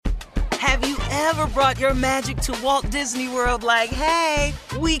Have you ever brought your magic to Walt Disney World like, hey,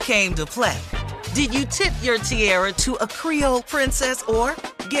 we came to play? Did you tip your tiara to a Creole princess or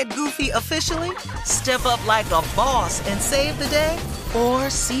get goofy officially? Step up like a boss and save the day? Or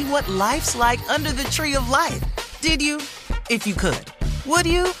see what life's like under the tree of life? Did you? If you could. Would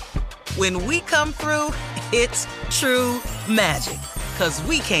you? When we come through, it's true magic. 'Cause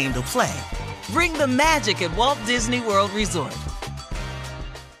we came to play. Bring the magic at Walt Disney World Resort.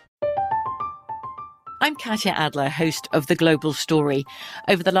 I'm Katya Adler, host of The Global Story.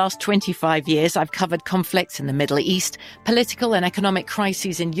 Over the last 25 years, I've covered conflicts in the Middle East, political and economic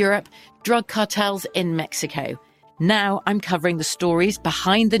crises in Europe, drug cartels in Mexico. Now I'm covering the stories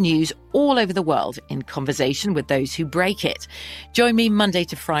behind the news all over the world in conversation with those who break it. Join me Monday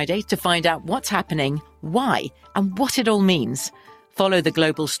to Friday to find out what's happening, why, and what it all means. Follow The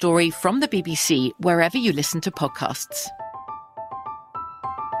Global Story from the BBC wherever you listen to podcasts.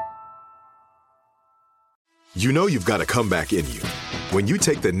 You know you've got a comeback in you. When you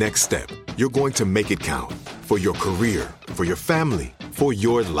take the next step, you're going to make it count. For your career, for your family, for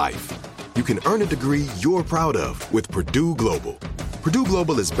your life. You can earn a degree you're proud of with Purdue Global. Purdue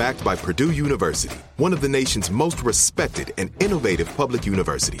Global is backed by Purdue University, one of the nation's most respected and innovative public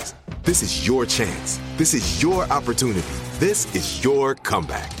universities. This is your chance. This is your opportunity. This is your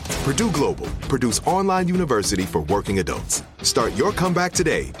comeback. Purdue Global, Purdue's online university for working adults. Start your comeback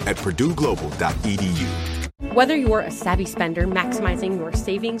today at purdueglobal.edu. Whether you're a savvy spender maximizing your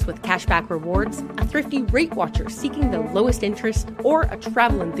savings with cashback rewards, a thrifty rate watcher seeking the lowest interest, or a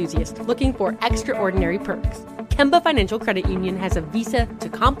travel enthusiast looking for extraordinary perks, Kemba Financial Credit Union has a visa to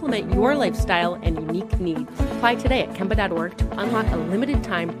complement your lifestyle and unique needs. Apply today at Kemba.org to unlock a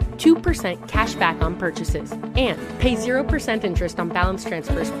limited-time 2% cash back on purchases and pay 0% interest on balance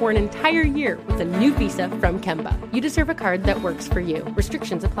transfers for an entire year with a new visa from Kemba. You deserve a card that works for you.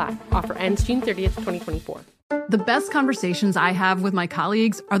 Restrictions apply. Offer ends June 30th, 2024. The best conversations I have with my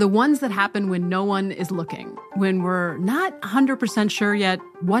colleagues are the ones that happen when no one is looking, when we're not 100% sure yet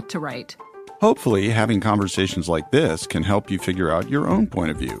what to write. Hopefully, having conversations like this can help you figure out your own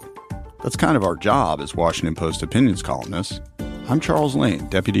point of view. That's kind of our job as Washington Post opinions columnists. I'm Charles Lane,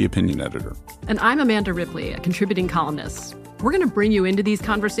 Deputy Opinion Editor. And I'm Amanda Ripley, a contributing columnist. We're going to bring you into these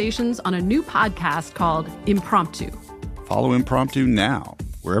conversations on a new podcast called Impromptu. Follow Impromptu now,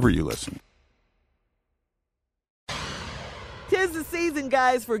 wherever you listen. 'Tis the season,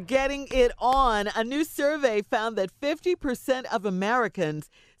 guys, for getting it on. A new survey found that 50% of Americans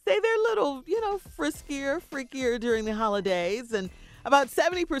say they're a little, friskier, freakier during the holidays. And about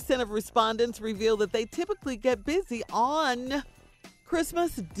 70% of respondents reveal that they typically get busy on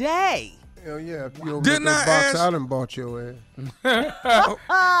Christmas Day. Hell yeah, if you opened that box out and bought your ass.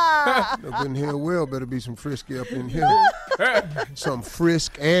 Up in here, better be some frisky up in here. Some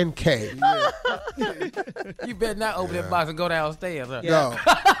frisk and K. Yeah. You better not open that box and go downstairs. Huh? Yeah.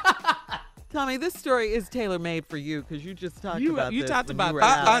 Tommy, this story is tailor-made for you because you just talked about you this. talked about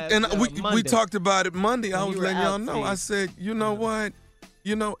that. we talked about it Monday. I was you were letting y'all out, know. Steve. I said, you know what?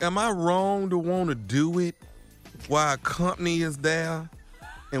 Am I wrong to want to do it while a company is there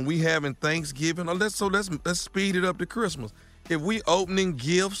and we having Thanksgiving? Let's speed it up to Christmas. If we opening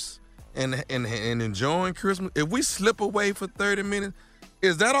gifts and enjoying Christmas, if we slip away for 30 minutes,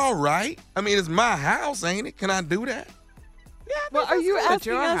 is that all right? I mean, it's my house, ain't it? Can I do that? Yeah, well, are you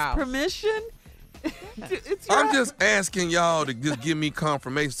asking us permission? I'm just asking y'all to just give me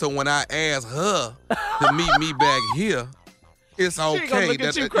confirmation so when I ask her to meet me back here, it's okay. She gonna look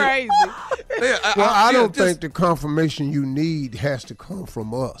at you crazy. I don't think the confirmation you need has to come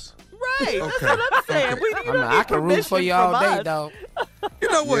from us. Right. That's what I'm saying. Okay. I can root for you all day, dog. You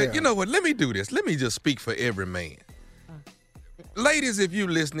know what? Yeah. You know what? Let me do this. Let me just speak for every man. Ladies, if you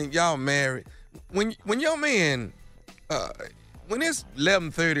listening, y'all married. When your man, when it's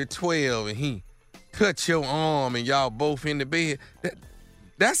 11:30, 12, and he cut your arm and y'all both in the bed,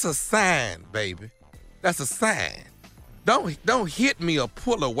 that's a sign, baby. That's a sign. Don't hit me or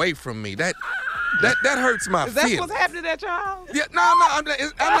pull away from me. That hurts my Is that feelings. what's happening at your house? Yeah, no, I'm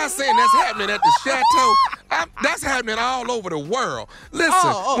not saying that's happening at the chateau. That's happening all over the world.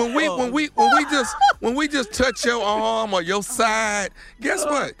 Listen, when we just touch your arm or your side, guess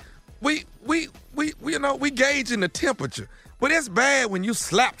what? We gauge in the temperature. But it's bad when you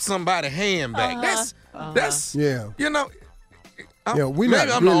slap somebody's hand back. That's yeah. You know. Yeah, we're maybe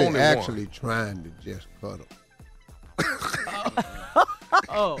not I'm the really only actually one. trying to just cuddle.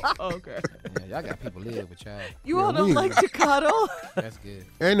 Oh, okay. Yeah, y'all got people live with y'all. You all don't like to cuddle? That's good.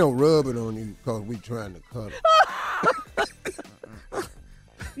 Ain't no rubbing on you because we trying to cuddle.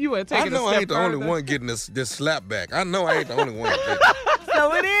 You ain't taking I know a step I ain't the only further. one getting this slap back. I know I ain't the only one.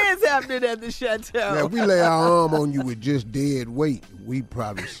 So it is happening. happening at the chateau. Now, if we lay our arm on you with just dead weight, we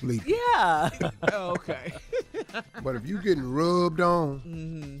probably sleep. Yeah. Okay. But if you getting rubbed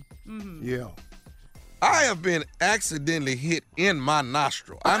on, yeah. I have been accidentally hit in my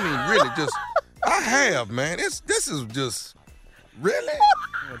nostril. I mean, really, just I have, man. This is just really.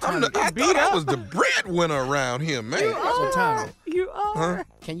 I thought I was the breadwinner around here, man. You are. Huh?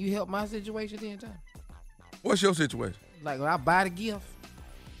 Can you help my situation then, Tom? What's your situation? Like when I buy the gift,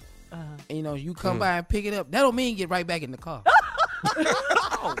 and you come by and pick it up, that don't mean get right back in the car.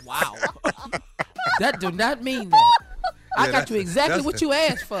 Oh, wow. That do not mean that. I got you exactly that's what you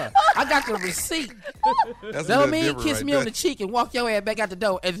asked for. I got the receipt. That's That don't mean kiss me on the cheek and walk your ass back out the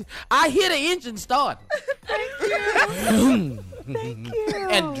door. And I hear the engine start. Thank you.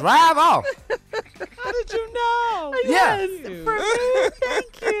 And drive off. How did you know? Yeah. For me,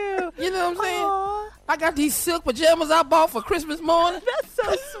 thank you. You know what I'm saying? Aww, I got these silk pajamas I bought for Christmas morning. that's so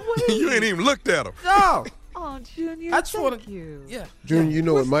sweet. You ain't even looked at them. No. Oh, Junior, I just thank want to. you. Yeah. Junior, you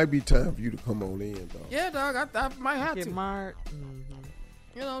know it might be time for you to come on in, dog. Yeah, dog. I might have Get to. married.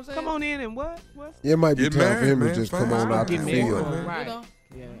 You know what I'm saying? Come on in and what? It might be Get time for married, him man. to just Fine. come on out the Get field. married. Right. You know?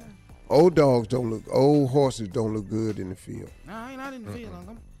 Yeah. Old horses don't look good in the field. Nah, I ain't out in the field.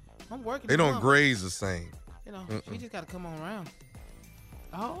 I'm working. They don't tomorrow. graze the same. You know, she just got to come on around.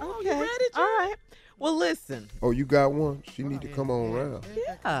 Oh, you okay. ready, All right. Well, listen. Oh, you got one? She need to come on around.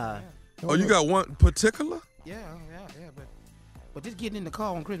 Yeah. Oh, you got one particular? Yeah. But just getting in the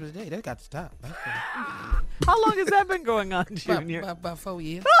car on Christmas Day, that got to stop. How long has that been going on, Junior? About 4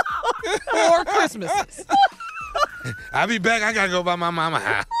 years. 4 Christmases. I'll be back. I got to go by my mama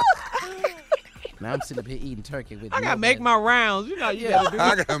house. Now I'm sitting up here eating turkey with I got to make my rounds. You know you got to do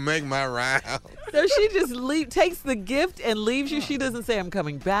I got to make my round. So she just takes the gift and leaves you. She doesn't say I'm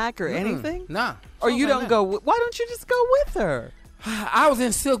coming back or anything? Nah. Or you don't go, why don't you just go with her? I was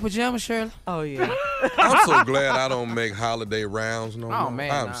in silk pajamas, Shirley. Oh, yeah. I'm so glad I don't make holiday rounds no more. Oh, man,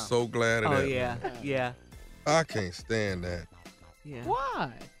 I'm no. so glad of Oh, that. yeah. I can't stand that. Yeah.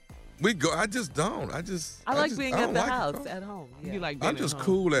 Why? We go. I just don't. I like just, being I at don't the like it, house, bro. at home. Yeah. You like being I'm just at home.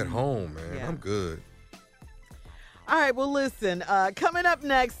 cool at home, man. Yeah. I'm good. All right, well, listen, coming up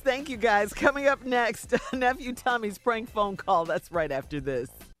next, thank you guys. Coming up next, Nephew Tommy's prank phone call. That's right after this.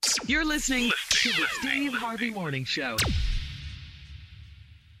 You're listening to the Steve Harvey Morning Show.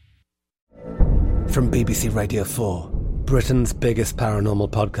 From BBC Radio 4, Britain's biggest paranormal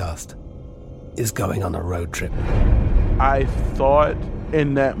podcast is going on a road trip. I thought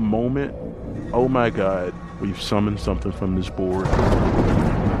in that moment, oh my God, we've summoned something from this board.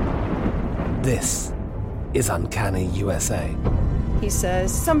 This is Uncanny USA. He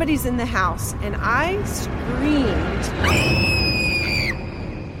says, somebody's in the house, and I screamed.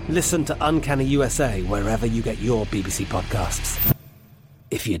 Listen to Uncanny USA wherever you get your BBC podcasts,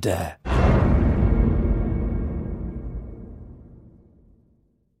 if you dare.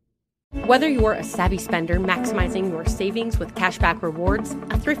 Whether you're a savvy spender maximizing your savings with cashback rewards,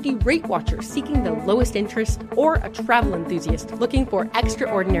 a thrifty rate watcher seeking the lowest interest, or a travel enthusiast looking for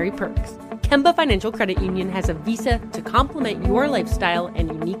extraordinary perks, Kemba Financial Credit Union has a visa to complement your lifestyle and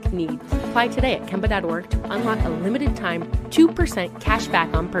unique needs. Apply today at Kemba.org to unlock a limited-time 2% cash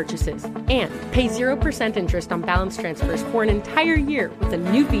back on purchases and pay 0% interest on balance transfers for an entire year with a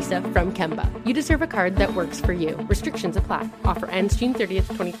new visa from Kemba. You deserve a card that works for you. Restrictions apply. Offer ends June 30th,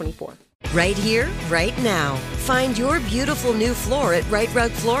 2024. Right here, right now. Find your beautiful new floor at Right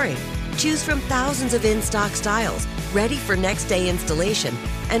Rug Flooring. Choose from thousands of in-stock styles, ready for next day installation,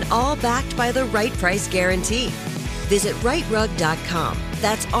 and all backed by the right price guarantee. Visit rightrug.com.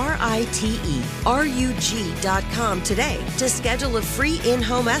 That's RITERUG.com today to schedule a free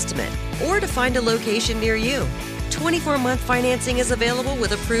in-home estimate or to find a location near you. 24-month financing is available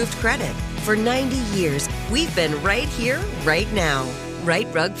with approved credit. For 90 years, we've been right here, right now. Right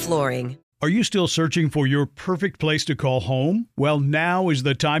Rug Flooring. Are you still searching for your perfect place to call home? Well, now is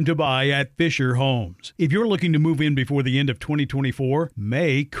the time to buy at Fisher Homes. If you're looking to move in before the end of 2024,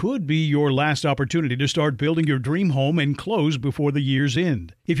 May could be your last opportunity to start building your dream home and close before the year's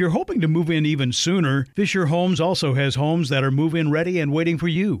end. If you're hoping to move in even sooner, Fisher Homes also has homes that are move-in ready and waiting for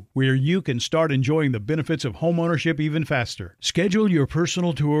you, where you can start enjoying the benefits of homeownership even faster. Schedule your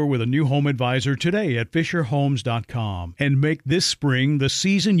personal tour with a new home advisor today at FisherHomes.com and make this spring the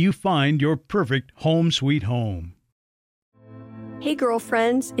season you find your perfect home sweet home. Hey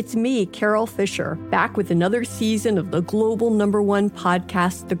girlfriends, it's me, Carol Fisher, back with another season of the global #1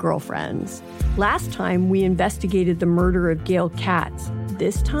 podcast, The Girlfriends. Last time, we investigated the murder of Gail Katz.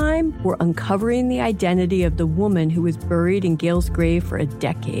 This time, we're uncovering the identity of the woman who was buried in Gail's grave for a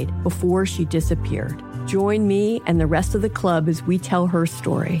decade before she disappeared. Join me and the rest of the club as we tell her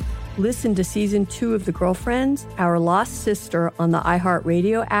story. Listen to Season 2 of The Girlfriends, Our Lost Sister on the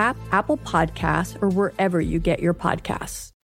iHeartRadio app, Apple Podcasts, or wherever you get your podcasts.